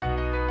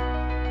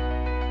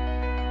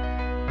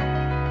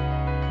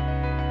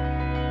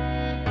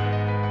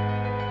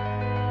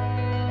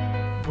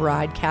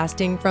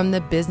Broadcasting from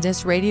the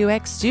Business Radio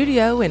X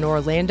studio in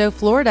Orlando,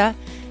 Florida,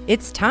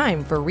 it's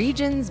time for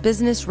Regions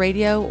Business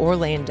Radio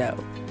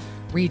Orlando.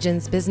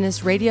 Regions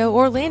Business Radio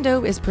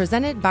Orlando is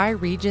presented by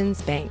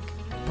Regions Bank.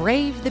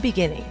 Brave the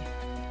beginning.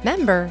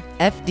 Member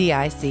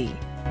FDIC.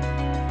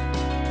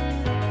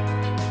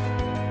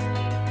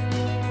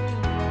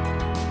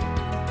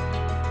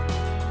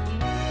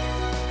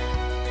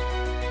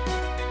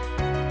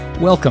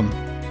 Welcome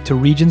to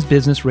Regions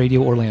Business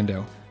Radio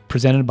Orlando,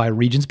 presented by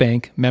Regions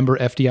Bank, member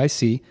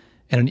FDIC,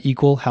 and an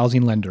equal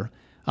housing lender.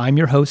 I'm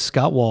your host,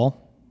 Scott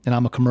Wall, and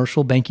I'm a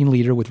commercial banking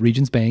leader with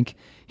Regions Bank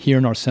here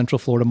in our Central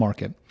Florida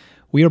market.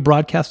 We are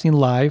broadcasting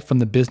live from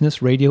the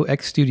Business Radio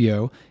X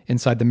studio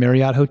inside the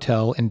Marriott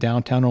Hotel in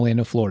downtown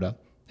Orlando, Florida.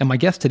 And my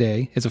guest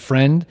today is a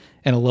friend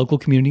and a local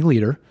community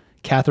leader,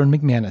 Catherine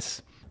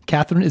McManus.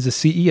 Catherine is the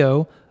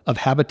CEO of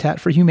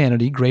Habitat for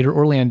Humanity, Greater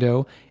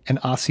Orlando and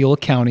Osceola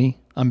County.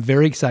 I'm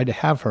very excited to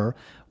have her.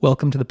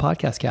 Welcome to the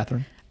podcast,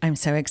 Catherine. I'm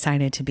so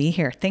excited to be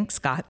here. Thanks,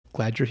 Scott.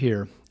 Glad you're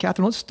here.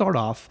 Catherine, let's start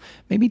off.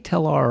 Maybe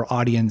tell our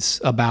audience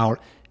about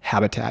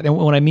Habitat. And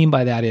what I mean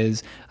by that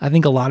is, I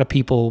think a lot of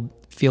people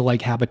feel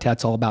like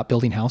Habitat's all about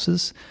building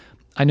houses.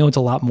 I know it's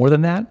a lot more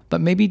than that, but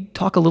maybe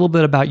talk a little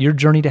bit about your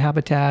journey to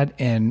Habitat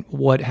and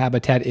what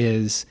Habitat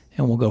is,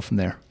 and we'll go from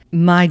there.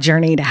 My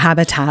journey to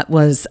Habitat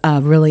was a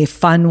really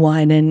fun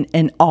one,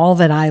 and all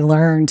that I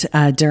learned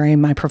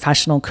during my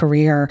professional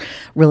career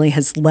really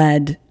has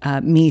led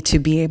me to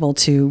be able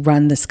to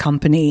run this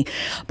company.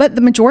 But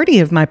the majority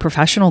of my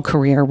professional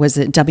career was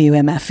at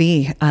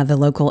WMFE, the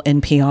local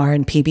NPR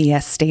and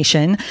PBS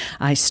station.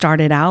 I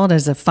started out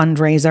as a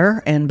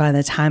fundraiser, and by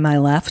the time I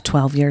left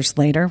 12 years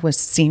later, was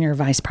Senior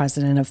Vice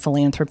President of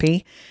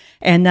Philanthropy.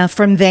 And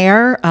from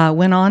there,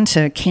 went on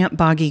to Camp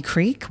Boggy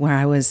Creek, where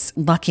I was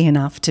lucky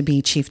enough to be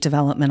Chief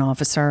Development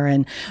Officer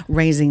and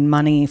raising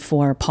money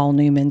for Paul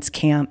Newman's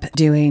camp,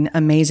 doing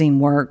amazing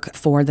work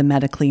for the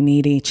medically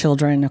needy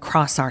children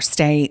across our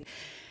state.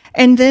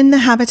 And then the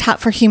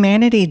Habitat for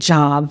Humanity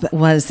job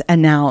was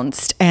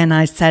announced, and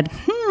I said,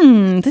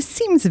 this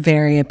seems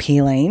very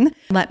appealing.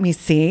 Let me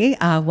see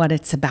what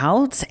it's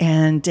about.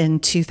 And in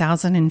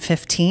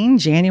 2015,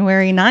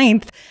 January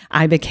 9th,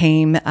 I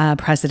became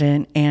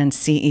president and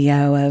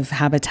CEO of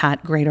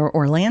Habitat Greater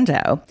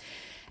Orlando.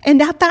 And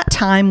at that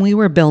time, we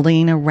were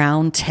building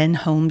around 10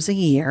 homes a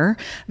year,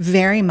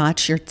 very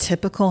much your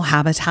typical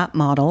Habitat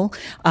model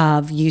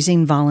of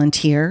using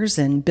volunteers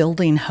and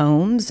building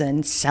homes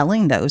and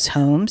selling those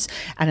homes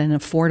at an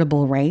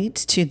affordable rate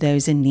to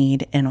those in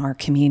need in our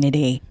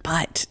community.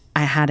 But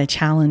I had a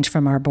challenge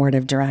from our board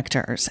of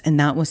directors, and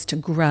that was to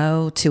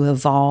grow, to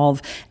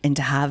evolve, and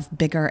to have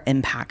bigger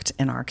impact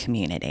in our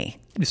community.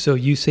 So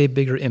you say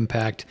bigger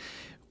impact.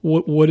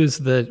 Is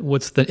it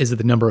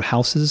the number of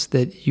houses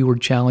that you were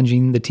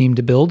challenging the team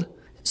to build?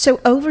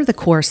 So over the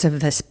course of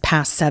this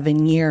past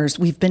 7 years,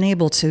 we've been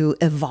able to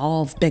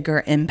evolve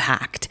bigger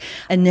impact.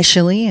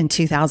 Initially in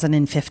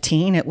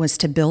 2015, it was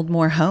to build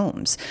more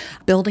homes.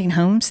 Building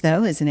homes,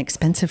 though, is an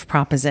expensive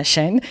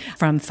proposition,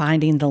 from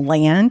finding the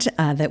land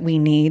that we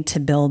need to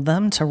build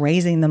them, to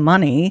raising the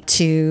money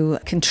to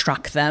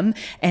construct them.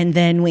 And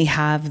then we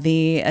have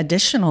the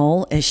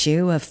additional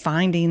issue of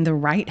finding the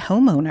right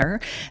homeowner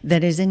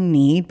that is in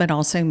need, but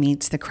also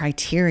meets the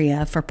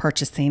criteria for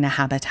purchasing a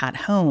Habitat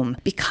home.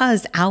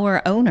 Because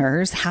our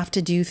owners have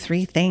to do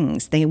three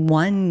things. They,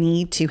 one,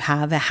 need to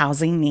have a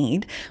housing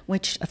need,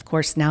 which of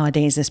course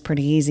nowadays is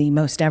pretty easy.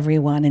 Most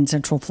everyone in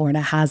Central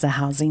Florida has a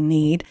housing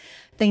need.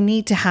 They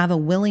need to have a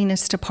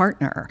willingness to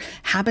partner.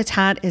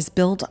 Habitat is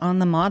built on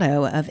the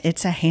motto of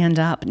it's a hand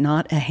up,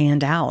 not a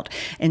hand out.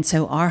 And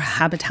so our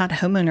Habitat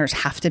homeowners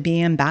have to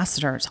be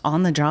ambassadors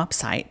on the job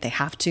site. They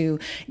have to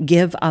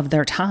give of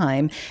their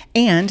time,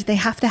 and they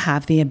have to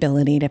have the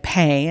ability to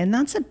pay. And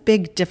that's a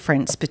big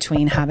difference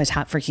between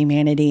Habitat for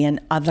Humanity and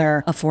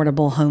other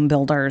affordable home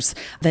builders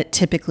that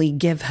typically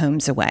give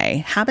homes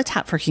away.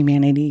 Habitat for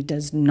Humanity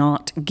does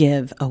not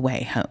give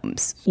away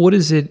homes. What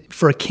is it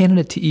for a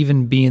candidate to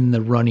even be in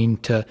the running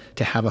to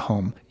have a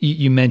home?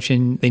 You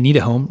mentioned they need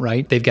a home,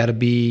 right? They've got to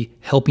be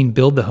helping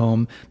build the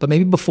home. But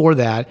maybe before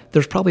that,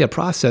 there's probably a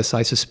process,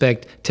 I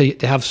suspect, to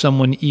have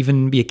someone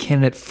even be a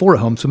candidate for a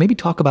home. So maybe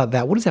talk about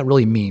that. What does that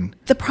really mean?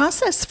 The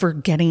process for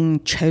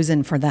getting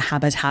chosen for the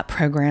Habitat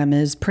program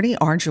is pretty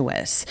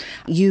arduous.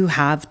 You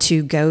have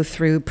to go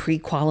through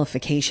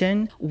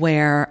pre-qualification,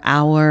 where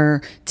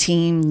our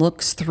team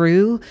looks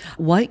through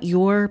what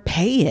your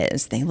pay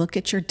is. They look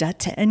at your debt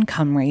to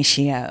income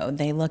ratio.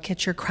 They look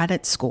at your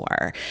credit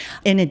score.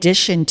 In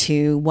addition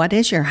to, what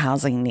is your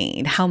housing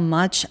need? How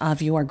much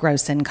of your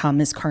gross income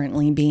is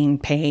currently being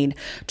paid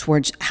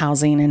towards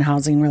housing and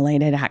housing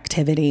related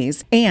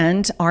activities?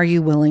 And are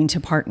you willing to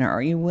partner?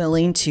 Are you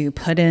willing to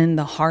put in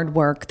the hard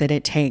work that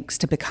it takes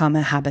to become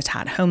a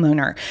Habitat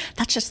homeowner?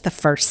 That's just the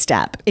first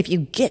step. If you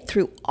get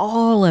through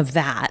all of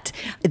that,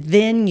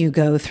 then you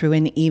go through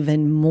an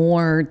even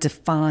more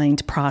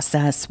defined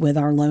process with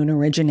our loan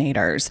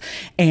originators.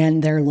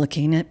 And they're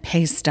looking at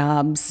pay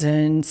stubs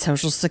and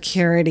Social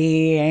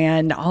Security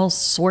and all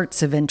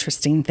sorts of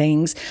interesting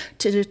things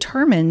to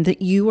determine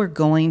that you are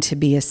going to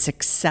be a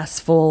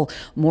successful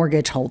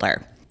mortgage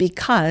holder.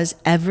 Because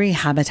every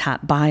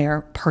Habitat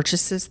buyer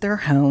purchases their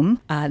home,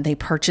 they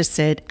purchase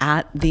it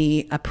at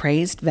the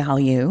appraised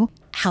value.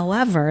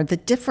 However, the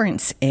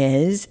difference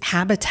is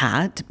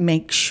Habitat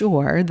makes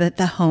sure that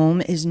the home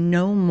is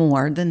no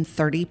more than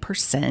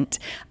 30%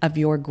 of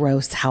your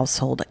gross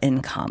household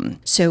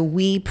income. So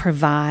we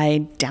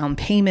provide down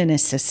payment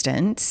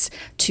assistance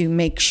to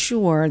make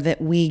sure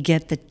that we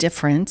get the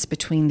difference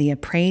between the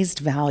appraised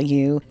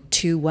value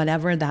to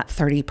whatever that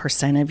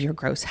 30% of your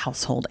gross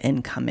household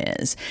income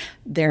is,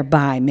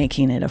 thereby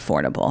making it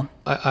affordable.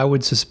 I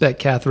would suspect,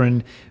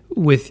 Catherine,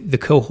 with the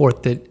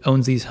cohort that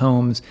owns these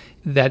homes,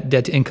 that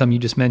debt to income you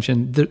just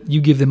mentioned,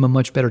 you give them a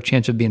much better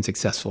chance of being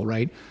successful,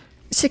 right?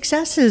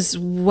 Success is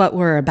what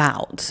we're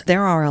about.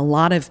 There are a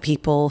lot of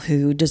people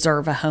who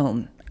deserve a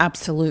home.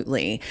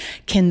 Absolutely.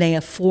 Can they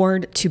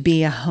afford to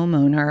be a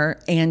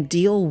homeowner and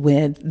deal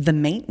with the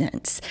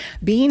maintenance?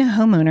 Being a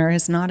homeowner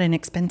is not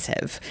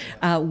inexpensive.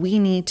 We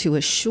need to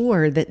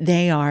assure that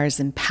they are as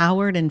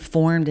empowered,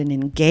 informed, and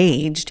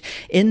engaged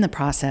in the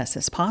process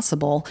as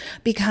possible,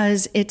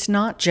 because it's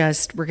not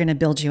just we're going to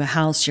build you a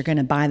house, you're going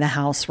to buy the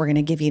house, we're going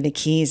to give you the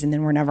keys, and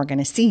then we're never going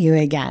to see you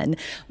again.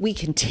 We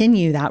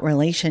continue that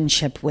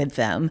relationship with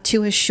them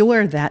to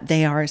assure that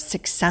they are as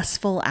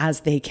successful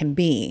as they can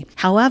be.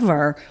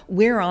 However,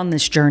 we're on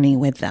this journey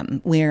with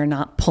them. We're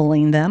not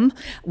pulling them.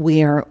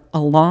 We're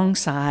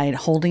alongside,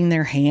 holding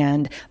their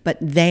hand, but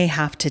they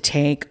have to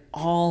take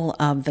all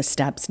of the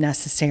steps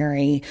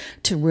necessary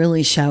to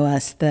really show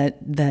us that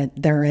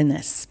they're in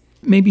this.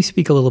 Maybe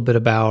speak a little bit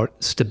about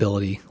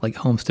stability, like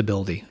home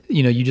stability.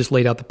 You just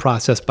laid out the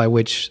process by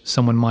which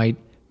someone might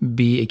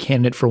be a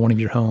candidate for one of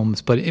your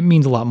homes, but it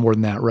means a lot more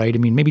than that, right? I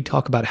mean, maybe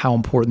talk about how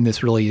important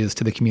this really is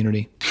to the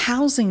community.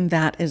 Housing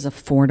that is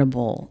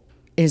affordable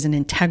is an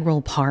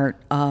integral part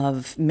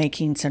of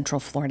making Central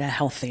Florida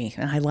healthy.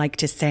 And I like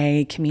to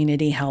say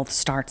community health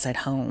starts at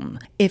home.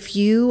 If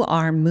you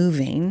are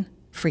moving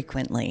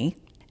frequently,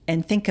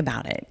 and think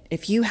about it,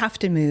 if you have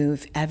to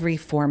move every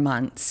 4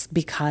 months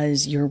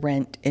because your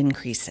rent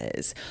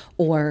increases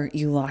or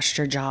you lost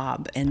your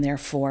job and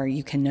therefore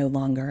you can no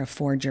longer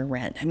afford your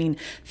rent. I mean,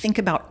 think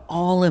about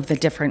all of the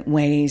different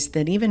ways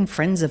that even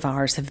friends of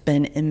ours have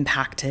been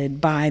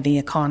impacted by the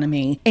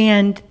economy.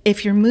 And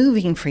if you're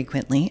moving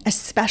frequently,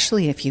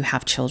 especially if you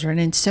have children,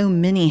 and so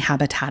many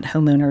Habitat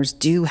homeowners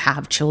do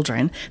have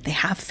children, they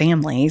have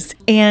families,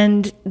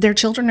 and their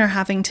children are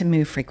having to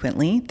move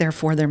frequently,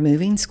 therefore they're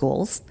moving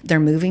schools, they're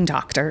moving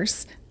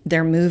doctors,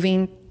 they're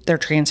moving their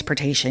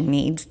transportation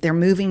needs. They're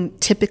moving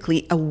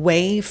typically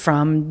away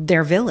from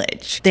their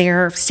village,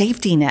 their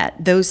safety net,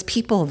 those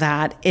people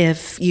that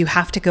if you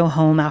have to go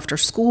home after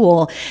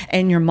school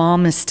and your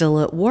mom is still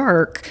at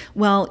work,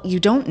 well,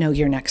 you don't know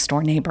your next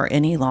door neighbor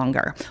any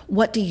longer.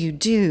 What do you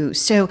do?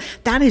 So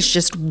that is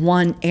just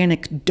one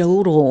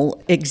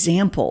anecdotal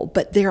example,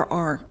 but there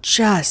are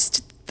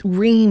just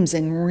reams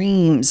and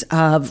reams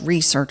of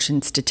research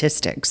and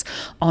statistics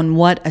on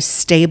what a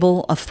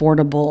stable,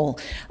 affordable,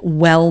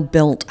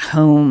 well-built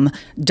home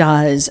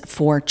does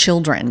for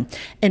children.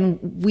 And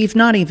we've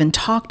not even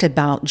talked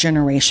about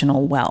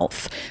generational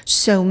wealth.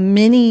 So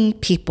many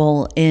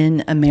people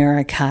in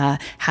America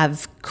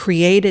have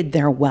created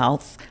their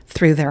wealth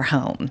through their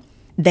home.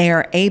 They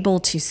are able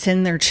to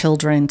send their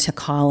children to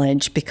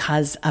college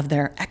because of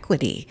their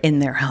equity in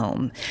their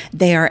home.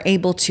 They are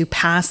able to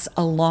pass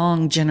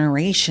along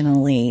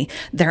generationally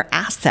their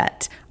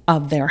asset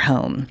of their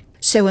home.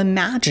 So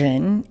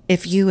imagine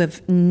if you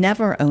have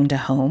never owned a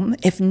home,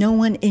 if no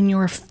one in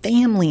your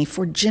family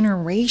for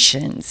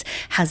generations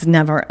has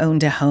never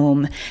owned a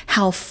home,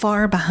 how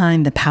far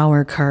behind the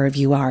power curve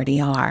you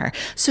already are.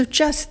 So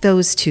just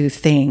those two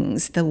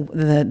things,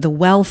 the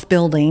wealth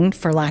building,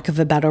 for lack of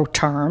a better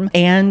term,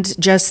 and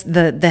just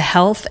the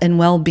health and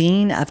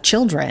well-being of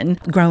children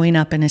growing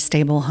up in a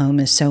stable home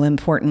is so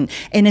important.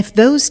 And if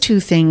those two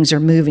things are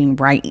moving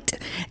right,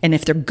 and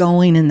if they're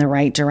going in the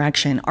right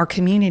direction, our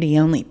community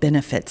only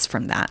benefits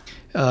from that.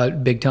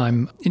 Big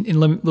time. In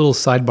little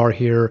sidebar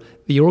here,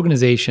 the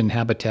organization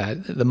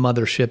Habitat, the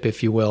mothership,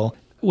 if you will,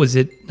 was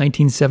it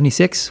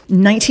 1976?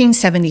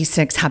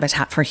 1976,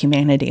 Habitat for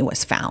Humanity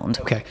was found.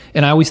 Okay.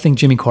 And I always think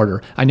Jimmy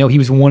Carter. I know he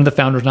was one of the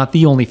founders, not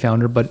the only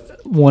founder,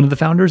 but one of the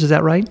founders. Is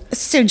that right?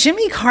 So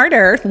Jimmy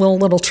Carter,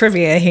 little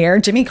trivia here.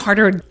 Jimmy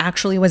Carter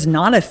actually was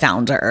not a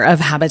founder of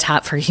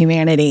Habitat for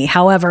Humanity.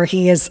 However,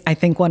 he is, I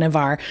think, one of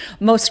our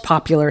most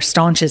popular,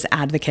 staunchest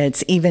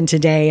advocates, even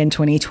today in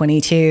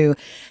 2022.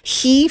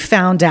 He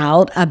found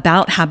out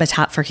about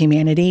Habitat for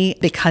Humanity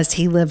because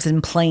he lives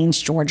in Plains,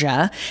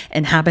 Georgia,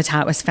 and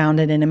Habitat was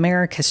founded in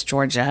Americus,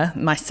 Georgia.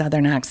 My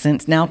Southern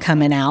accent's now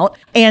coming out.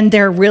 And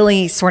they're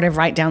really sort of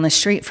right down the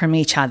street from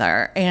each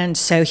other. And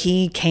so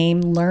he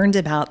came, learned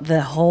about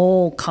the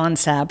whole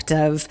concept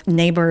of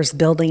neighbors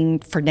building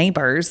for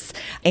neighbors.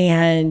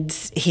 And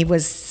he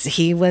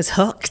was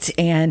hooked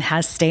and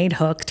has stayed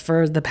hooked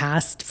for the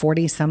past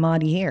 40 some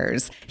odd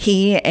years.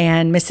 He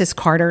and Mrs.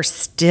 Carter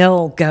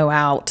still go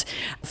out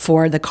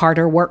for the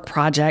Carter Work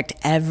Project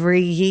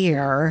every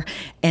year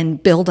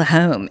and build a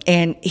home.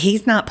 And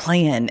he's not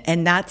playing.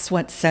 And that's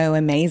what's so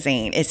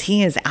amazing is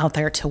he is out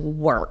there to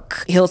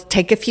work. He'll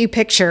take a few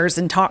pictures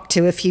and talk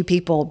to a few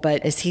people.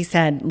 But as he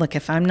said, look,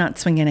 if I'm not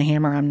swinging a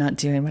hammer, I'm not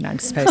doing what I'm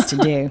supposed to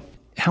do.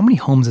 How many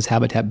homes has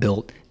Habitat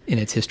built in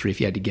its history, if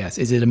you had to guess?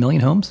 Is it 1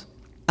 million homes?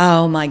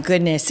 Oh my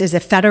goodness. As a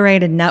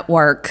federated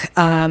network,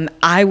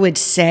 I would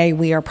say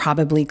we are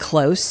probably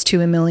close to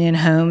 1 million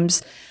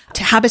homes.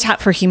 To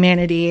Habitat for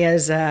Humanity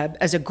as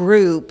a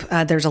group,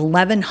 there's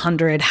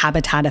 1,100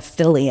 Habitat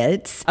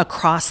affiliates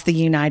across the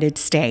United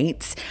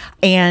States.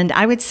 And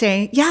I would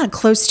say, yeah,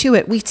 close to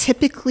it. We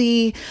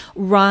typically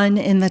run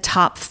in the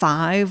top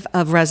 5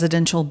 of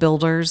residential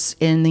builders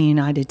in the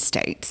United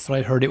States. What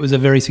I heard, it was a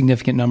very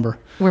significant number.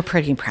 We're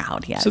pretty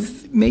proud, yes. So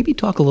maybe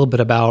talk a little bit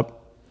about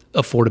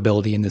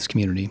affordability in this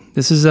community.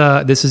 This is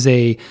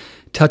a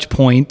touch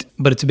point,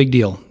 but it's a big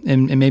deal.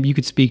 And maybe you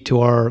could speak to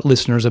our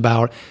listeners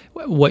about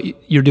what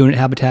you're doing at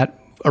Habitat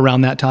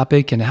around that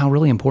topic and how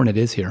really important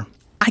it is here.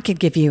 I could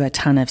give you a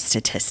ton of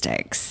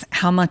statistics.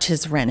 How much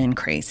has rent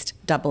increased?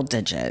 Double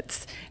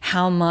digits.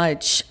 How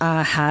much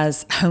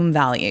has home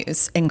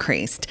values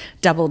increased?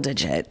 Double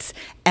digits.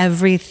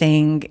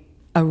 Everything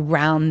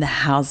around the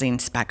housing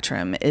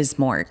spectrum is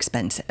more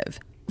expensive.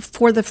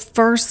 For the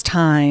first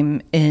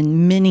time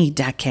in many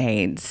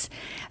decades,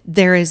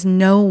 there is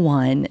no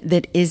one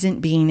that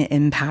isn't being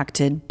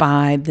impacted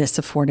by this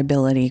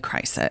affordability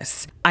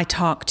crisis. I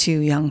talk to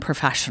young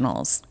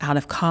professionals out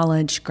of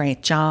college,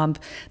 great job.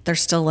 They're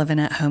still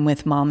living at home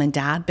with mom and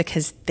dad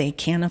because they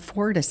can't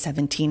afford a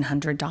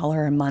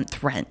 $1,700 a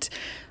month rent,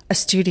 a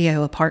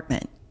studio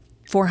apartment.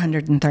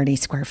 430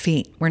 square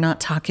feet. We're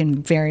not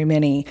talking very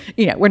many,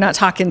 we're not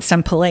talking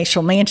some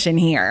palatial mansion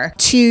here.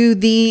 To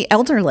the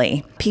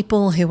elderly,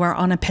 people who are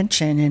on a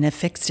pension and a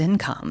fixed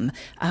income,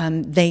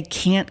 they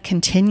can't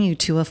continue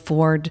to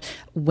afford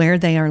where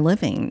they are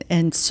living.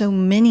 And so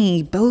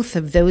many, both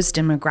of those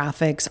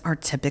demographics are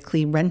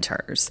typically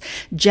renters.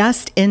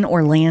 Just in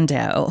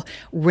Orlando,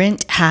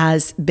 rent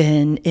has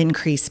been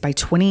increased by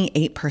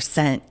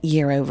 28%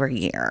 year over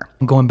year.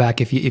 Going back,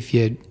 if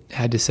you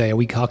had to say, are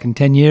we talking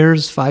 10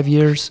 years, 5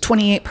 years?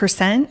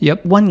 28%?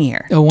 Yep. 1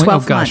 year.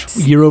 12 months.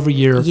 Year over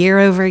year. Year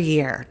over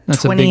year.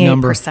 That's 28%. A big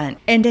number.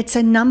 And it's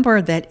a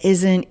number that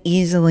isn't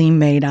easily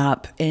made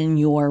up in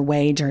your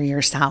wage or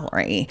your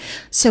salary.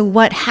 So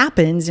what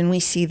happens, and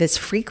we see this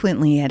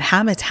frequently at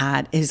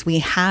Habitat, is we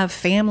have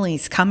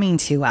families coming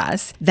to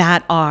us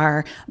that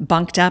are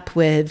bunked up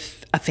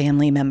with a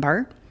family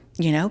member.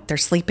 They're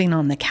sleeping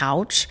on the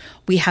couch.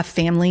 We have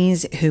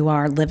families who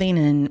are living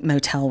in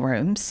motel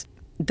rooms.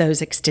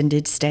 Those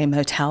extended stay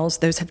motels,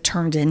 those have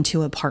turned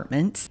into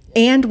apartments.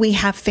 And we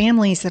have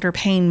families that are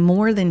paying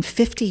more than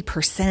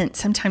 50%,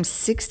 sometimes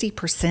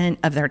 60%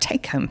 of their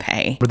take-home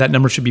pay. But that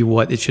number should be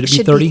what? It should be 30?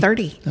 It should be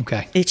 30.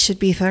 Okay. It should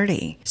be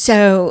 30.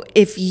 So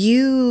if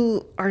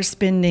you are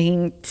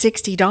spending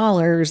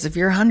 $60 of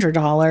your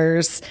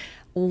 $100,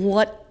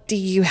 what do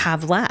you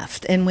have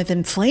left? And with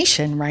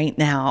inflation right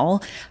now,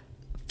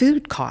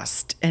 food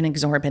costs an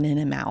exorbitant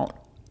amount.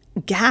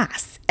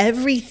 Gas,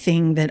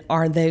 everything that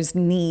are those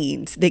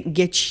needs that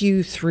get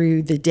you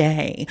through the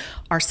day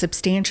are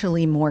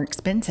substantially more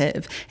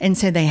expensive. And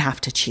so they have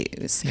to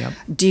choose. Yep.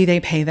 Do they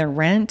pay their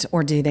rent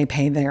or do they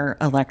pay their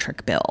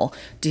electric bill?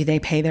 Do they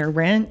pay their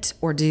rent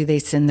or do they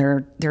send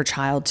their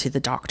child to the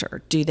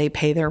doctor? Do they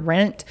pay their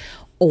rent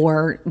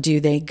or do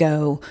they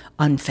go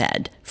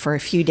unfed for a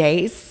few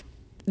days?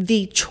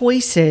 The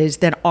choices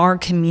that our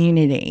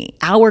community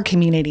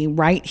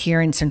right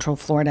here in Central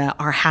Florida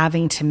are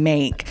having to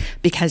make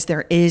because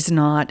there is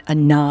not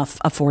enough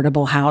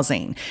affordable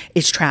housing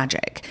is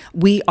tragic.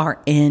 We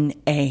are in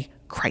a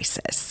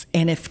crisis.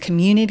 And if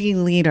community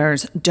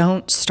leaders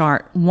don't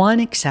start, 1,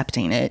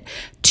 accepting it,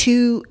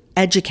 2,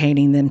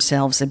 educating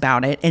themselves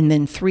about it, and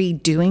then 3,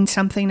 doing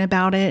something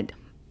about it,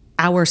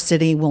 our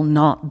city will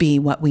not be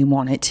what we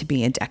want it to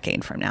be a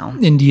decade from now.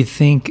 And do you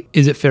think,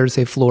 is it fair to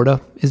say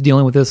Florida is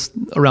dealing with this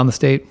around the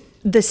state?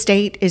 The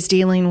state is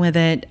dealing with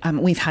it.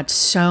 We've had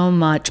so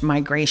much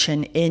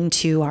migration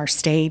into our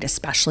state,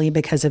 especially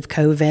because of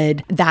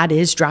COVID. That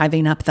is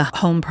driving up the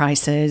home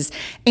prices.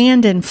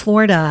 And in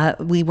Florida,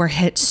 we were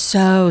hit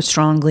so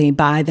strongly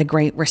by the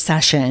Great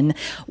Recession,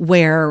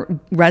 where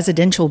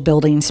residential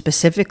buildings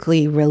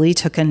specifically really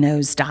took a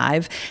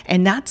nosedive.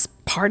 And that's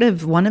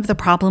one of the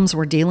problems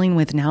we're dealing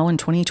with now in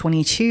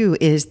 2022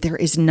 is there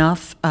is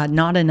not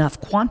enough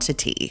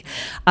quantity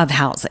of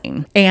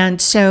housing.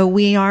 And so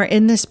we are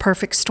in this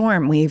perfect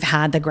storm. We've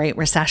had the Great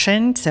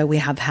Recession, so we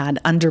have had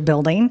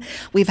underbuilding.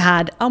 We've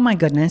had, oh my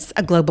goodness,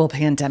 a global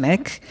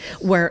pandemic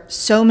where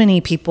so many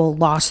people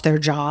lost their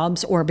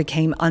jobs or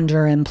became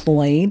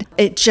underemployed.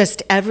 It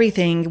just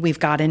everything, we've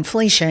got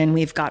inflation,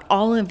 we've got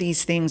all of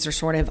these things are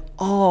sort of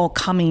all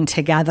coming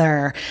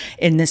together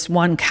in this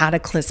one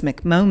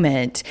cataclysmic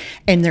moment.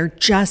 And there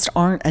just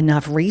aren't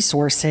enough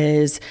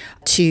resources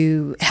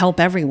to help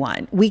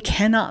everyone. We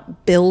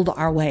cannot build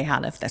our way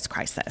out of this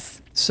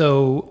crisis.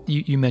 So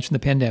you mentioned the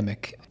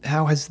pandemic.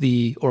 How has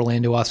the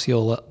Orlando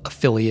Osceola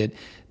affiliate,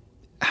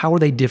 how are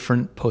they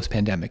different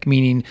post-pandemic?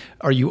 Meaning,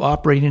 are you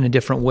operating in a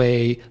different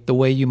way, the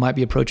way you might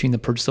be approaching the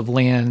purchase of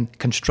land,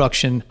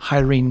 construction,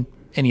 hiring,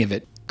 any of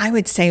it? I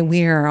would say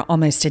we're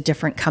almost a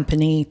different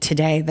company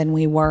today than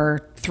we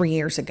were 3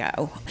 years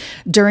ago.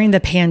 During the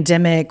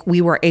pandemic,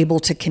 we were able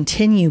to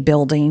continue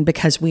building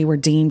because we were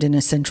deemed an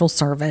essential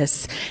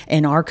service,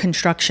 and our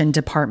construction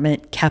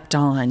department kept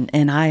on.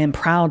 And I am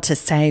proud to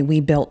say we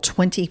built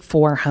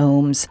 24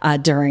 homes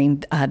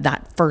during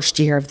that first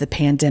year of the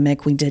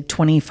pandemic. We did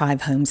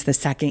 25 homes the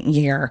second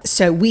year.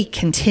 So we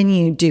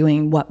continued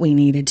doing what we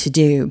needed to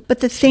do. But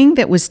the thing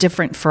that was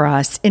different for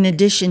us, in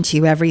addition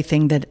to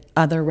everything that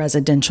other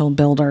residential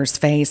builders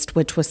faced,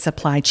 which was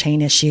supply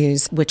chain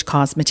issues, which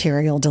caused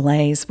material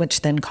delays,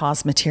 which then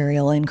caused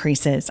material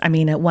increases. I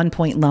mean, at one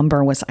point,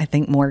 lumber was, I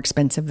think, more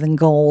expensive than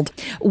gold.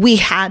 We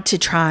had to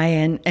try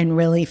and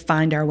really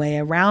find our way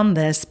around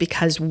this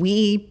because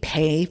we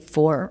pay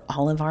for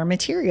all of our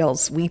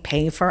materials. We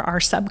pay for our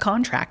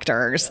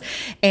subcontractors.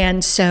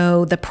 And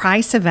so the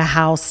price of a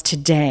house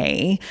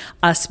today,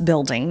 us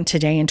building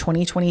today in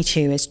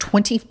 2022, is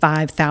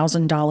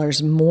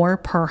 $25,000 more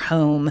per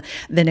home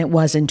than it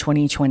was in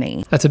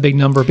 2020. That's a big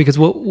number because,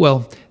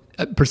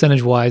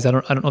 percentage-wise, I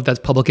don't know if that's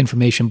public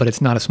information, but it's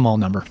not a small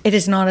number. It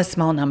is not a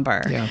small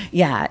number.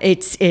 Yeah,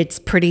 it's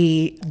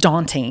pretty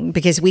daunting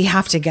because we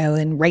have to go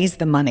and raise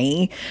the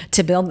money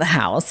to build the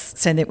house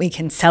so that we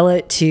can sell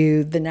it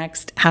to the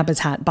next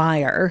Habitat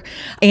buyer,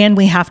 and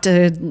we have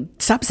to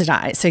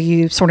subsidize. So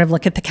you sort of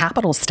look at the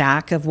capital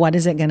stack of what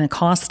is it going to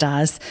cost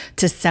us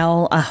to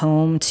sell a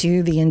home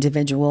to the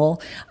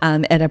individual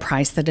at a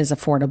price that is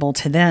affordable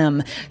to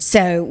them.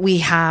 So we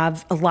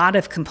have a lot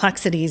of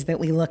complexities that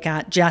we look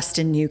at just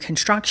in new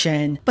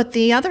construction. But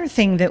the other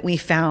thing that we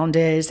found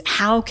is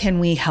how can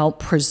we help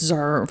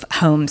preserve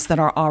homes that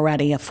are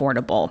already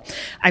affordable?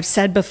 I've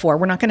said before,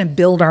 we're not going to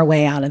build our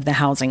way out of the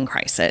housing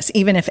crisis.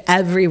 Even if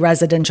every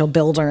residential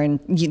builder in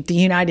the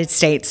United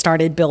States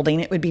started building,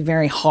 it would be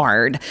very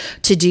hard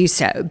to do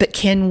so. But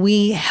can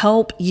we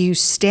help you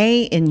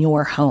stay in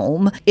your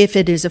home if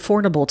it is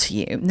affordable to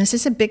you? And this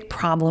is a big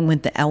problem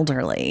with the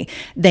elderly.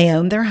 They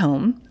own their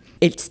home.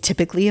 It's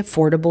typically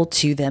affordable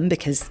to them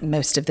because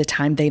most of the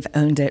time they've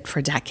owned it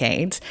for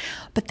decades,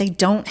 but they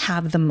don't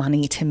have the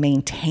money to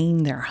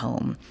maintain their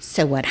home.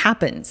 So what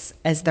happens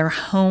as their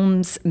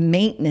home's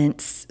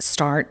maintenance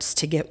starts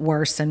to get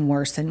worse and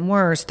worse and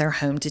worse, their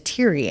home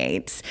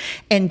deteriorates,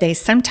 and they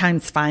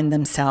sometimes find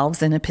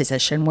themselves in a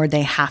position where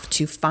they have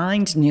to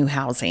find new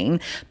housing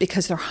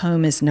because their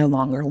home is no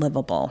longer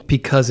livable.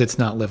 Because it's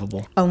not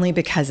livable. Only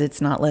because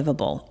it's not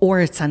livable or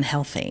it's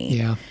unhealthy.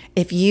 Yeah.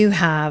 If you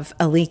have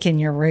a leak in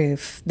your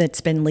roof that's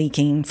been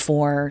leaking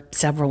for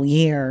several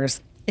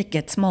years, it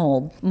gets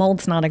mold.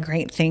 Mold's not a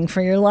great thing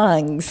for your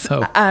lungs.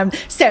 Oh.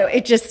 So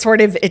it just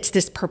sort of, it's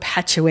this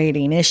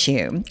perpetuating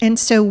issue. And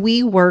so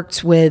we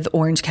worked with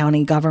Orange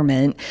County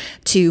government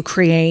to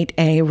create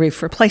a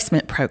roof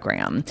replacement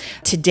program.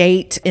 To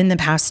date, in the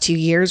past 2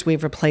 years,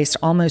 we've replaced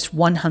almost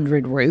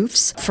 100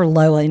 roofs for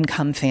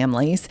low-income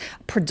families,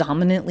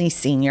 predominantly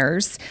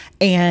seniors.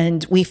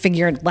 And we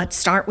figured, let's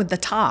start with the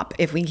top.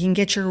 If we can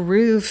get your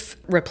roof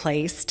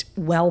replaced,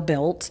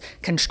 well-built,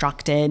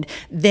 constructed,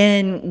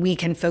 then we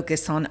can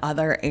focus on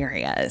other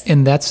areas.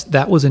 And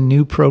that was a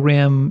new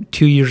program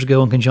 2 years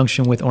ago in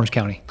conjunction with Orange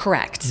County.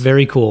 Correct.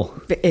 Very cool.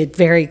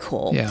 Very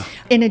cool. Yeah.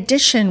 In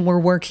addition, we're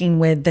working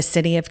with the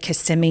city of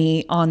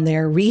Kissimmee on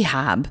their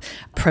rehab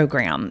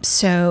program.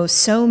 So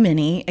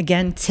many,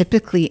 again,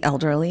 typically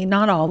elderly,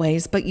 not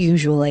always, but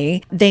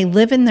usually, they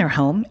live in their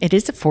home. It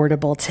is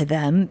affordable to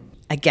them.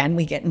 Again,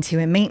 we get into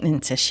a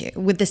maintenance issue.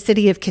 With the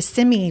city of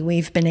Kissimmee,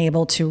 we've been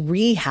able to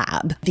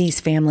rehab these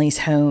families'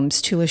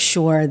 homes to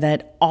assure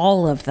that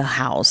all of the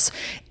house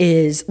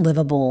is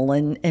livable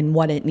and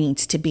what it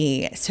needs to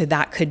be. So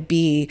that could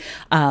be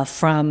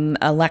from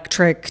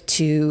electric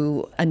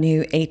to a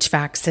new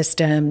HVAC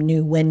system,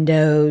 new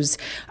windows.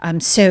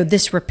 So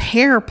this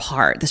repair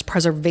part, this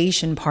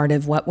preservation part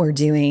of what we're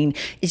doing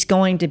is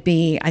going to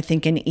be, I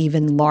think, an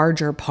even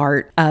larger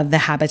part of the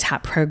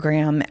Habitat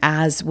program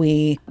as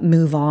we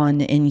move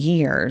on in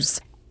years.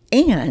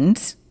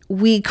 And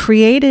we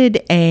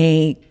created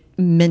a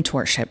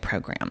mentorship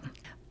program.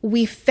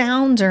 We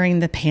found during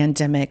the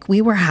pandemic,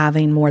 we were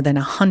having more than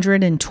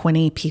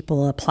 120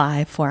 people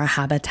apply for a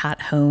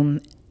Habitat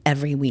home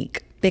every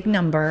week. Big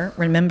number.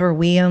 Remember,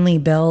 we only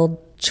build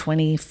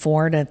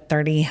 24 to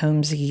 30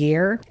 homes a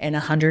year, and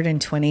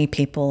 120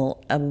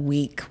 people a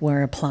week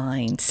were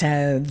applying.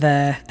 So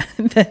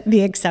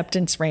the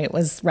acceptance rate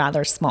was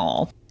rather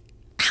small.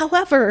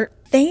 However,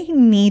 they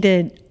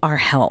needed our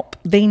help.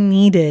 They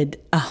needed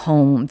a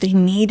home. They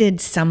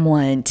needed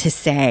someone to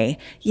say,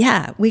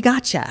 yeah, we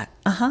gotcha.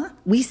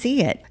 We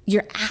see it.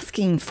 You're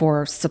asking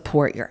for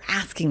support. You're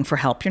asking for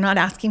help. You're not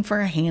asking for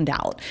a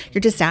handout.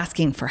 You're just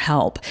asking for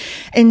help.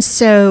 And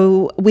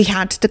so we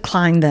had to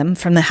decline them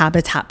from the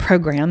Habitat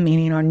program,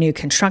 meaning our new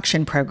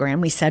construction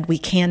program. We said we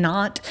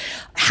cannot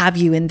have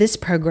you in this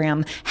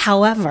program.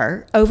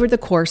 However, over the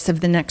course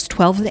of the next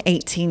 12 to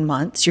 18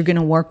 months, you're going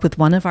to work with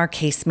one of our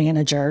case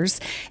managers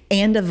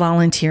and a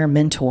volunteer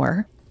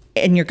mentor,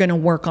 and you're going to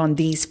work on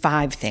these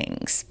 5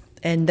 things.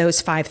 And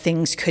those 5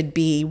 things could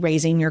be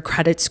raising your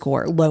credit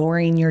score,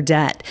 lowering your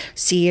debt,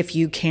 see if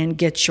you can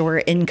get your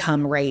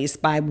income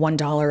raised by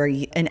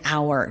 $1 an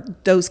hour,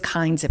 those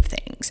kinds of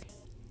things.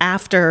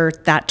 After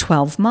that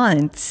 12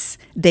 months,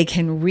 they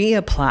can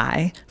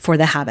reapply for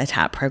the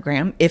Habitat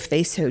program if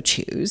they so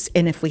choose.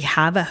 And if we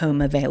have a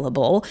home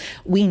available,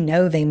 we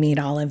know they meet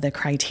all of the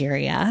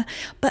criteria.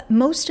 But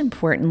most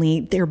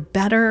importantly, they're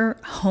better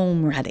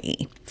home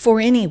ready for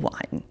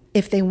anyone.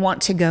 If they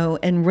want to go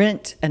and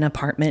rent an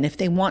apartment, if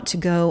they want to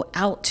go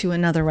out to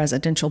another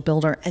residential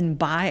builder and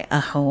buy a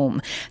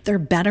home, they're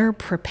better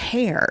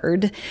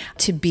prepared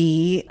to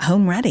be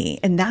home ready.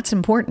 And that's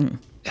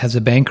important. As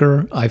a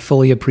banker, I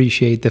fully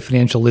appreciate the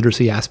financial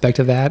literacy aspect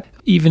of that.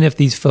 Even if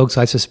these folks,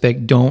 I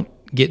suspect, don't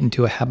get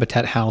into a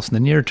Habitat house in the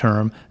near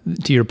term,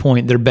 to your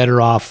point, they're better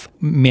off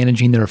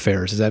managing their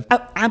affairs. Is that?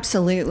 Oh,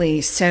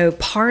 absolutely. So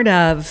part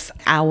of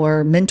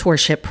our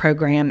mentorship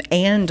program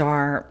and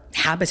our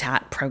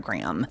Habitat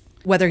program,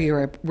 whether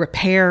you're a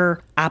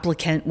repair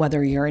applicant,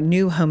 whether you're a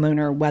new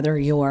homeowner, whether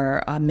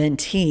you're a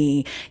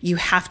mentee, you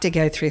have to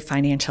go through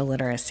financial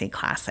literacy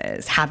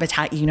classes,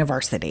 Habitat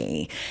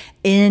University.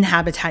 In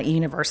Habitat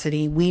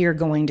University, we are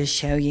going to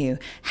show you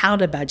how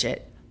to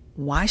budget.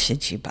 Why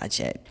should you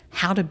budget?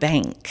 How to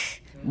bank.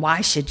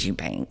 Why should you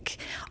bank?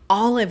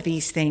 All of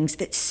these things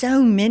that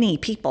so many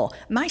people,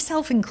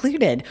 myself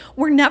included,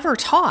 were never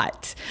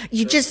taught.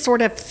 You just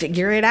sort of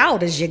figure it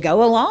out as you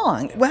go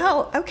along.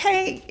 Well,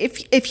 okay,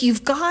 if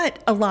you've got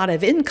a lot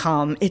of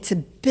income, it's a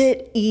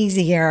bit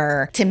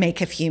easier to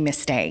make a few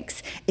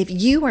mistakes. If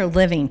you are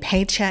living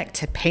paycheck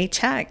to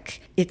paycheck,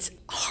 it's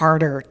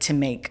harder to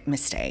make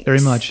mistakes.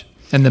 Very much.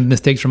 And the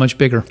mistakes are much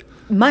bigger.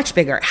 Much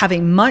bigger,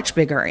 having much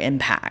bigger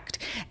impact.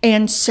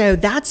 And so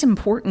that's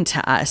important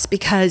to us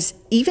because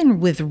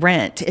even with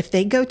rent, if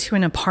they go to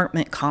an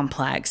apartment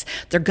complex,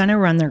 they're going to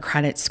run their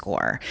credit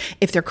score.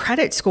 If their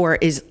credit score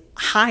is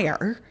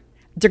higher,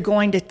 they're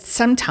going to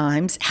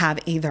sometimes have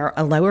either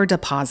a lower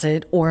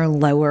deposit or a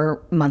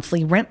lower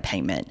monthly rent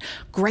payment.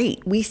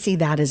 Great. We see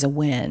that as a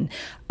win.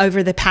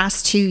 Over the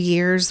past 2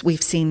 years,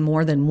 we've seen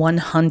more than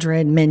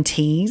 100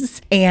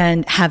 mentees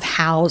and have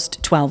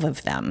housed 12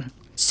 of them.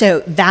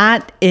 So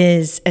that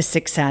is a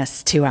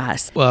success to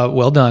us.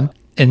 Well done.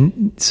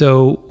 And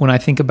so when I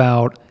think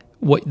about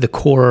what the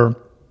core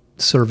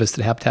service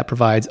that Habitat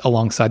provides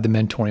alongside the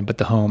mentoring, but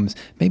the homes,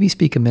 maybe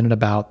speak a minute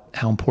about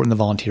how important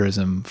the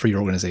volunteerism for your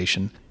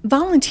organization.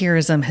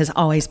 Volunteerism has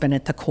always been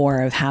at the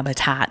core of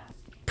Habitat.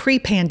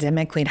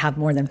 Pre-pandemic, we'd have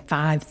more than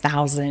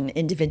 5,000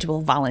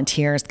 individual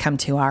volunteers come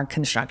to our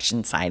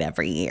construction site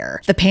every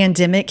year. The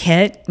pandemic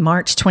hit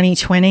March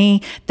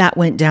 2020. That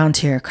went down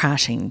to a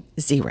crashing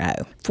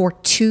 0. For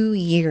 2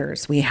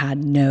 years, we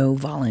had no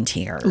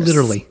volunteers.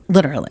 Literally,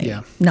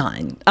 yeah.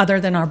 None,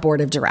 other than our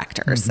board of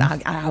directors.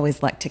 I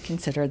always like to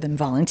consider them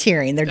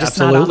volunteering. They're just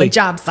not on the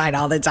job site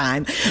all the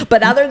time.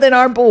 But other than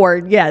our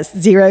board, yes,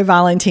 0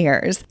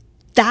 volunteers.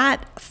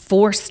 That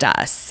forced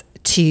us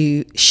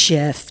to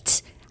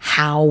shift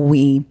how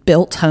we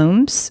built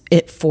homes.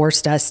 It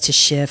forced us to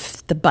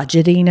shift the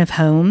budgeting of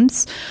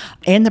homes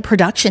and the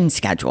production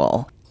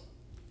schedule.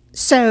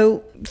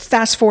 So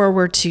fast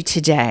forward to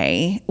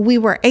today, we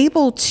were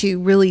able to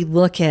really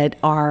look at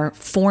our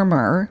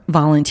former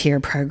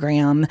volunteer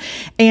program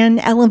and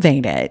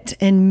elevate it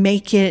and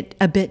make it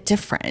a bit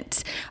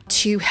different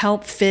to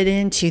help fit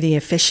into the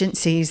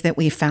efficiencies that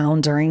we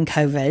found during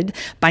COVID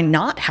by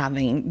not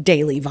having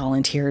daily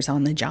volunteers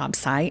on the job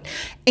site.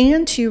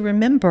 And to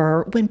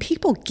remember, when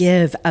people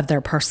give of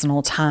their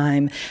personal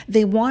time,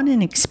 they want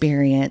an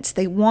experience.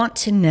 They want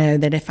to know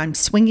that if I'm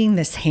swinging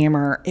this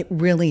hammer, it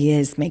really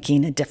is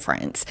making a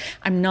difference.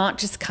 I'm not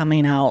just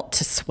coming out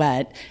to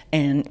sweat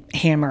and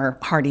hammer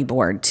hardy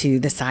board to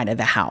the side of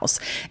the house.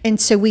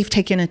 And so we've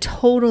taken a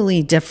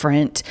totally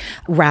different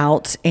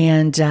route.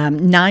 And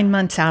 9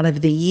 months out of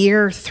the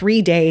year,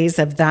 3 days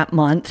of that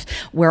month,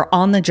 we're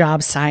on the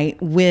job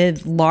site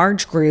with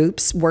large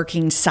groups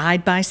working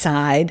side by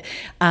side.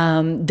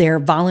 They're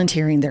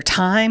volunteering their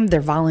time, they're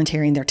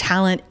volunteering their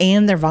talent,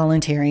 and they're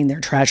volunteering their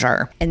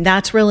treasure. And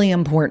that's really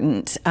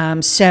important.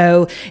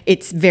 So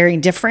it's very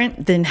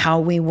different than how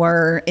we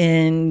were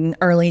in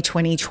early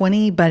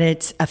 2020, but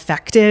it's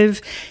effective.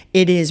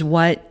 It is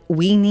what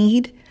we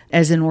need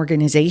as an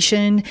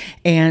organization.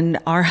 And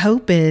our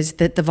hope is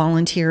that the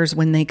volunteers,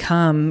 when they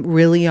come,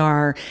 really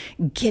are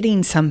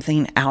getting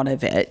something out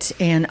of it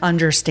and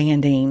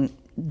understanding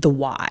the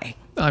why.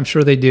 I'm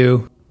sure they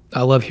do.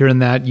 I love hearing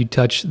that. You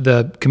touch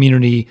the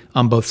community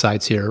on both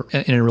sides here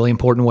in a really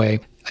important way.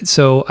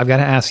 So I've got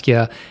to ask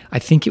you, I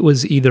think it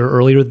was either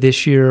earlier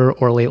this year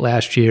or late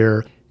last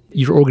year,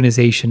 your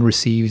organization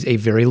receives a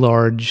very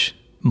large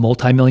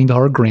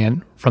multi-million-dollar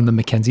grant from the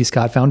Mackenzie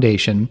Scott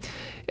Foundation.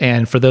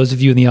 And for those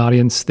of you in the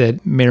audience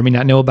that may or may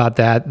not know about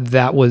that,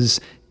 that was,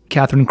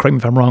 Catherine, correct me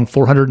if I'm wrong,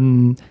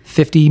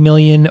 $450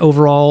 million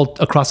overall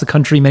across the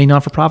country, many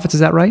non-for-profits. Is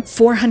that right?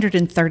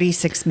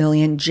 $436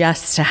 million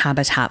just to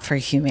Habitat for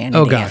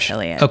Humanity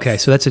affiliates. Okay,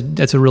 so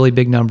that's a really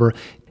big number.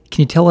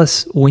 Can you tell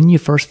us when you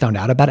first found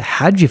out about it?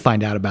 How did you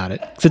find out about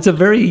it? It's a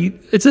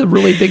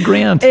really big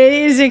grant.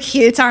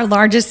 It's our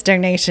largest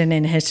donation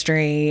in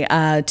history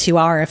to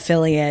our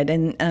affiliate,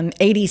 and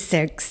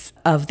 86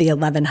 of the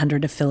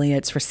 1,100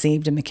 affiliates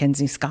received a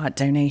Mackenzie Scott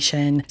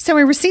donation. So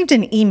we received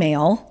an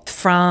email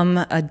from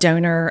a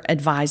donor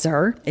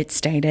advisor, it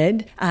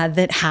stated,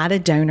 that had a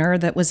donor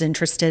that was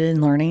interested in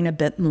learning a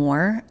bit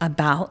more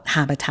about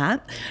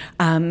Habitat.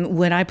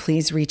 Would I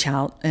please reach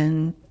out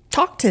and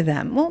talk to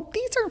them? Well,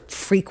 these are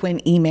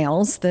frequent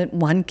emails that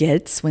one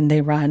gets when they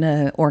run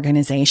an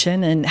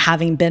organization, and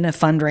having been a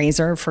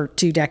fundraiser for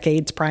 2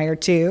 decades prior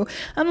to,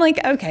 I'm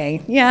like,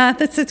 okay, yeah,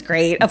 this is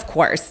great. Of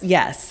course,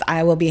 yes,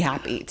 I will be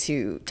happy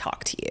to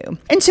talk to you.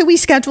 And so we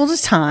scheduled a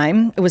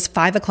time. It was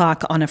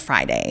 5:00 on a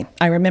Friday.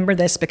 I remember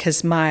this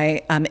because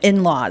my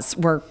in-laws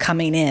were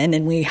coming in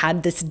and we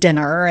had this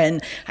dinner,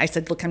 and I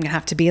said, look, I'm gonna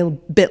have to be a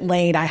bit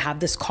late. I have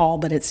this call,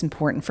 but it's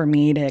important for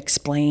me to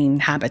explain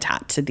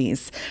Habitat to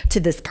this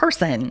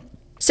person.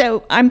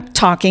 So I'm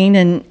talking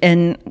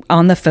and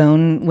on the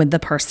phone with the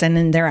person,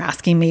 and they're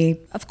asking me,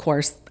 of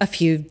course, a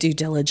few due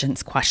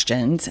diligence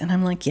questions. And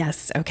I'm like,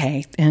 yes,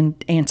 okay, and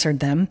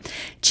answered them.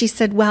 She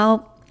said,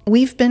 well,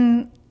 we've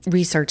been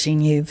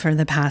researching you for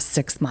the past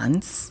 6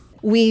 months.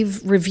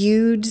 We've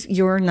reviewed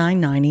your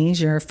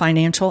 990s, your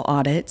financial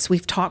audits.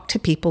 We've talked to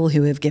people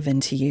who have given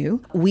to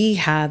you. We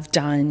have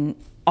done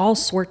all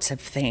sorts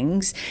of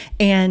things.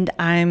 And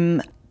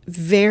I'm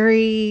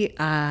very,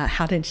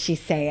 how did she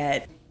say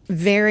it?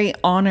 Very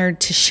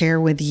honored to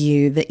share with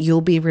you that you'll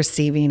be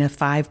receiving a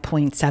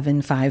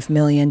 $5.75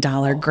 million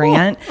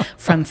grant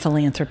from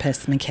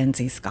philanthropist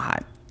Mackenzie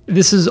Scott.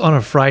 This is on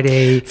a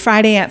Friday.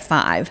 Friday at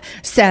 5.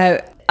 So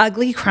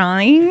ugly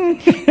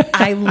crying.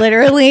 I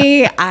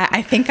literally,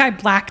 I think I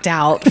blacked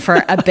out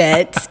for a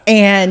bit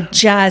and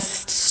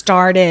just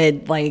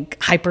started like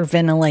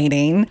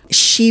hyperventilating.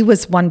 She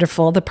was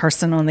wonderful, the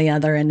person on the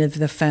other end of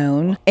the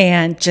phone,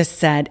 and just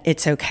said,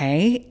 it's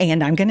okay.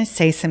 And I'm going to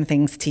say some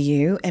things to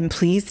you. And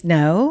please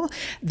know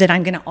that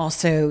I'm going to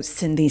also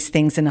send these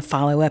things in a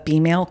follow-up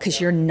email because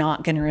you're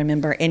not going to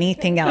remember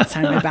anything else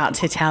I'm about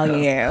to tell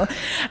you.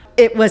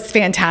 It was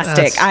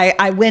fantastic.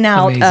 I went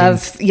out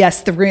amazing.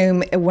 Of the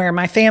room where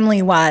my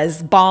family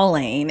was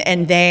bawling,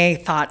 and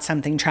they thought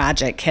something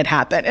tragic had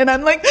happened. And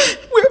I'm like,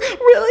 we're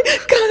really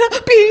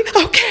gonna be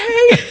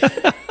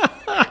okay.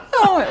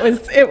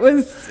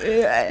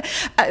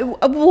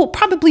 We'll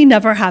probably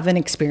never have an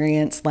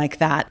experience like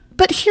that.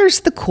 But here's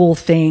the cool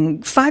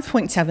thing.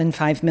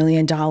 $5.75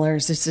 million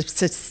is a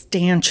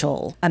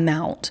substantial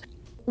amount.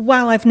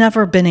 While I've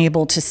never been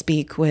able to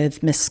speak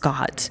with Miss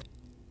Scott,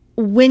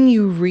 when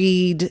you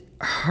read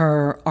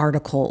her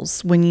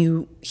articles, when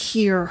you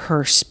hear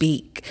her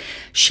speak,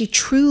 she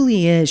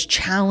truly is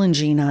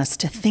challenging us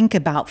to think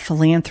about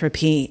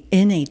philanthropy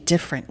in a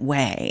different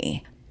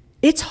way.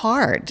 It's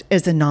hard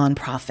as a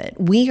nonprofit.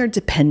 We are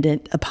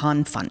dependent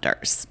upon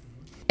funders.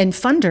 And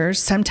funders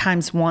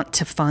sometimes want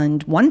to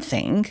fund one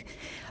thing,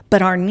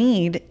 but our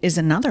need is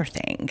another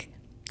thing.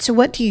 So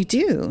what do?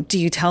 Do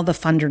you tell the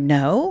funder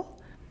no?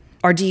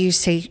 Or do you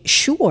say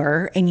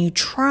sure, and you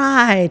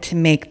try to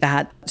make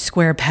that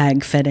square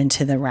peg fit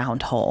into the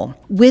round hole?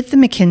 With the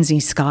Mackenzie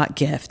Scott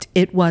gift,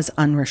 it was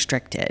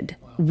unrestricted.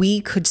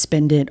 We could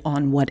spend it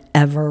on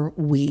whatever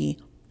we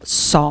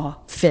saw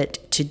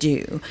fit to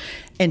do.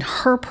 And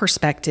her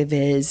perspective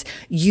is,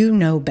 you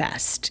know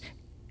best.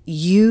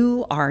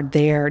 You are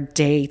there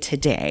day to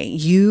day.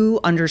 You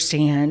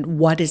understand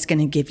what is going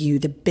to give you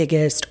the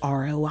biggest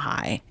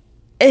ROI.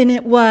 And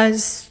it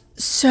was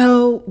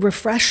so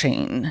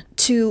refreshing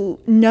to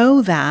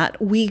know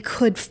that we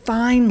could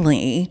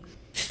finally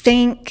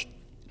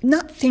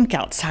not think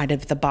outside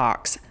of the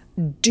box,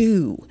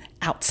 do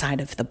outside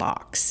of the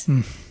box.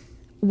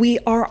 We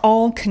are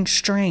all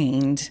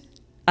constrained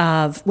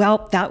of,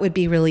 well, that would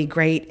be really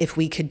great if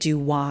we could do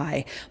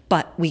Y,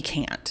 but we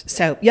can't.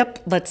 So,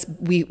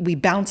 we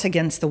bounce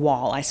against the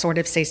wall. I sort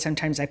of say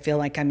sometimes I feel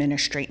like I'm in a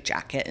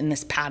straitjacket in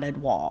this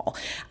padded wall.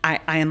 I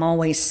am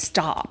always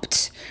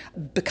stopped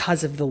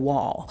because of the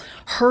wall.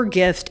 Her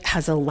gift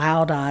has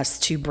allowed us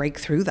to break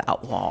through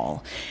that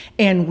wall.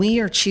 And we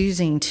are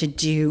choosing to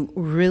do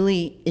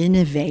really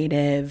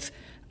innovative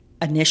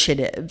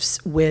initiatives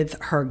with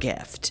her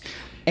gift.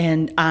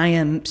 And I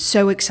am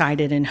so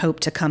excited and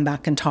hope to come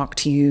back and talk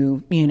to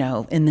you,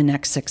 in the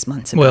next 6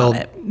 months about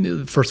it.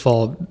 Well, first of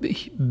all,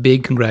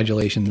 big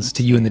congratulations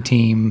to you and the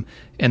team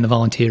and the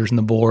volunteers and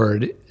the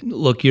board.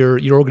 Look, your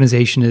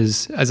organization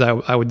is, as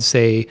I would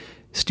say,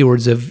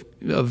 stewards of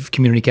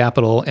community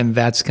capital, and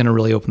that's going to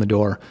really open the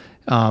door.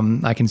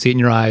 I can see it in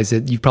your eyes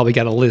that you've probably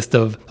got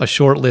a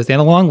short list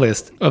and a long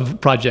list of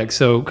projects.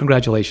 So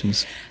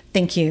congratulations.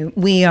 Thank you.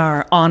 We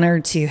are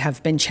honored to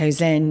have been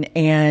chosen,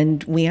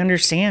 and we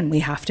understand we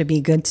have to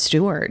be good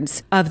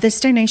stewards of this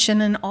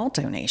donation and all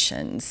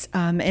donations.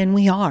 And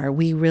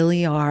we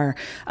really are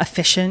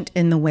efficient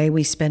in the way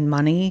we spend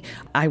money.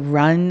 I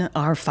run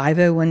our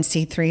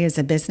 501c3 as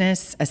a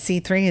business. A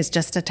C3 is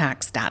just a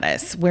tax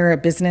status. We're a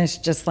business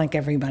just like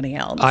everybody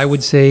else. I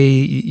would say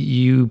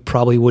you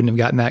probably wouldn't have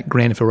gotten that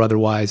grant if it were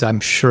otherwise. I'm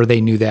sure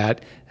they knew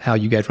that, how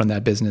you guys run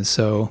that business.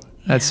 So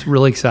that's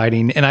really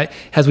exciting. And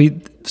as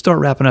we start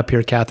wrapping up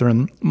here,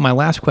 Catherine, my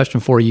last question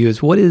for you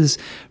is, what is,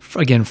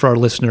 again, for our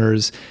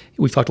listeners,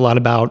 we've talked a lot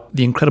about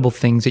the incredible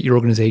things that your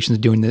organization is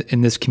doing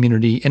in this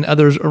community and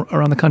others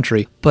around the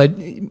country, but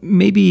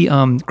maybe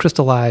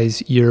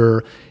crystallize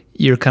your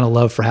kind of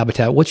love for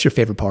Habitat. What's your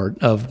favorite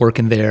part of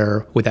working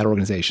there with that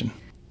organization?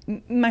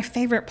 My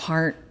favorite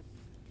part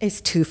is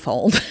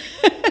twofold.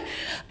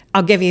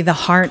 I'll give you the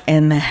heart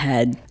and the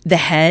head. The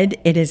head,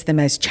 it is the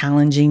most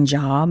challenging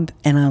job,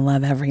 and I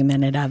love every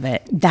minute of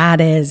it. That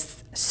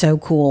is so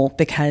cool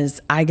because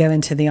I go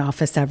into the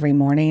office every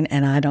morning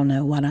and I don't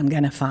know what I'm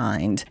going to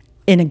find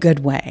in a good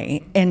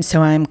way. And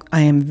so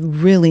I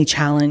am really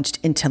challenged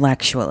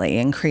intellectually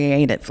and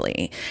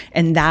creatively.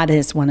 And that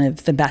is one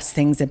of the best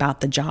things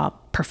about the job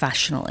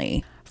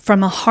professionally.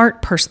 From a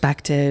heart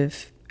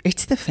perspective,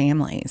 it's the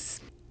families.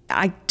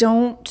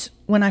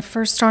 When I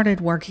first started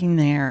working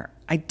there,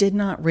 I did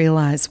not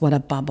realize what a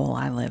bubble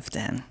I lived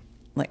in.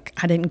 Like,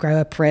 I didn't grow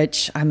up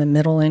rich. I'm a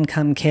middle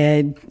income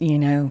kid.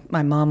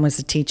 My mom was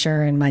a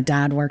teacher and my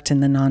dad worked in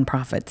the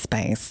nonprofit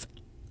space.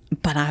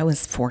 But I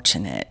was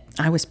fortunate.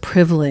 I was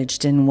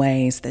privileged in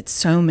ways that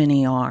so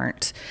many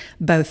aren't,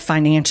 both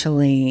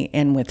financially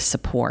and with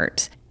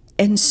support.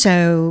 And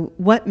so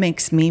what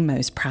makes me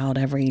most proud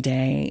every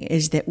day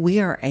is that we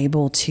are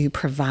able to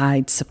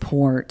provide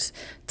support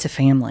to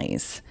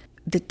families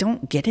that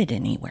don't get it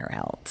anywhere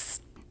else.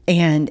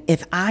 And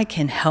if I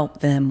can help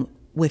them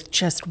with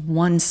just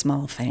one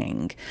small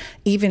thing,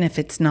 even if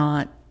it's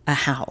not a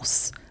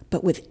house,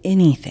 but with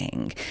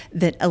anything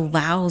that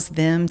allows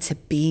them to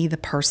be the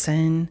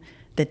person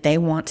that they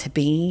want to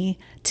be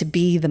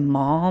the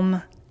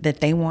mom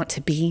that they want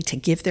to be, to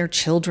give their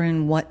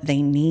children what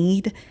they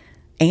need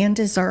and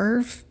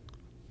deserve,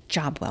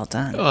 job well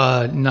done.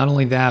 Not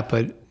only that,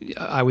 but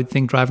I would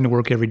think driving to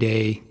work every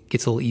day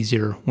gets a little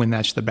easier when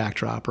that's the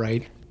backdrop,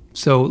 right?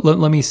 So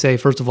let me say,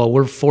 first of all,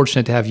 we're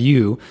fortunate to have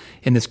you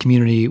in this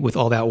community with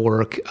all that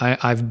work.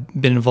 I've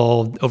been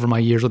involved over my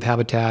years with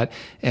Habitat,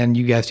 and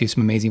you guys do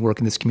some amazing work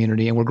in this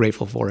community, and we're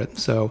grateful for it.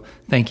 So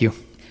thank you.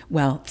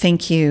 Well,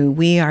 thank you.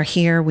 We are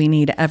here. We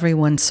need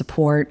everyone's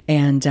support,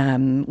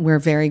 and we're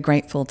very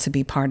grateful to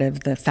be part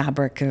of the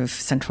fabric of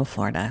Central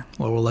Florida.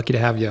 Well, we're lucky to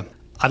have you.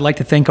 I'd like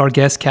to thank our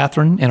guest,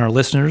 Catherine, and our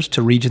listeners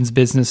to Regions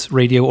Business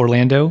Radio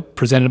Orlando,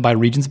 presented by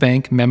Regions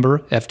Bank, member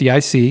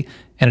FDIC,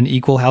 and an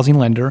equal housing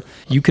lender.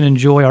 You can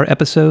enjoy our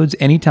episodes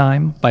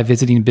anytime by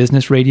visiting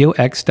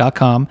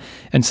businessradiox.com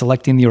and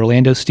selecting the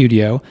Orlando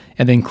studio,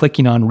 and then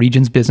clicking on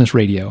Regions Business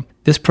Radio.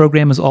 This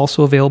program is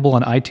also available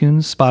on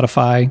iTunes,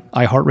 Spotify,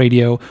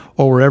 iHeartRadio,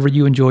 or wherever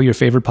you enjoy your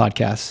favorite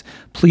podcasts.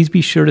 Please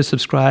be sure to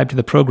subscribe to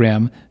the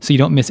program so you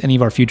don't miss any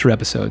of our future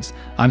episodes.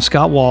 I'm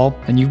Scott Wall,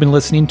 and you've been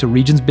listening to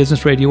Regions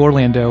Business Radio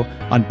Orlando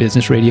on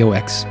Business Radio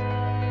X.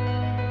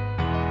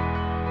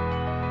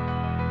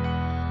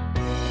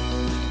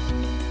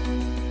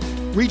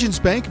 Regions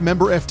Bank,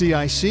 member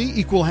FDIC,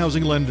 equal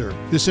housing lender.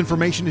 This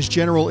information is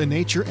general in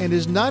nature and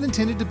is not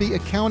intended to be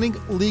accounting,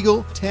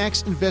 legal,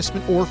 tax,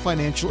 investment, or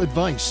financial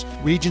advice.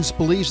 Regions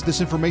believes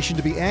this information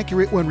to be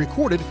accurate when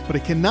recorded, but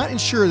it cannot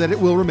ensure that it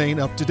will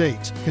remain up to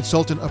date.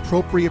 Consult an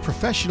appropriate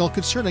professional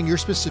concerning your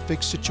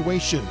specific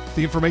situation.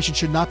 The information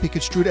should not be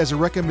construed as a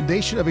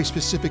recommendation of a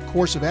specific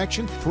course of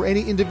action for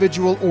any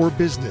individual or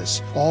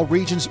business. All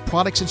Regions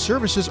products and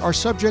services are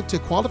subject to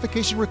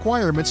qualification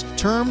requirements,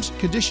 terms,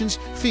 conditions,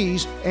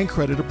 fees, and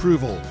credit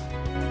approval.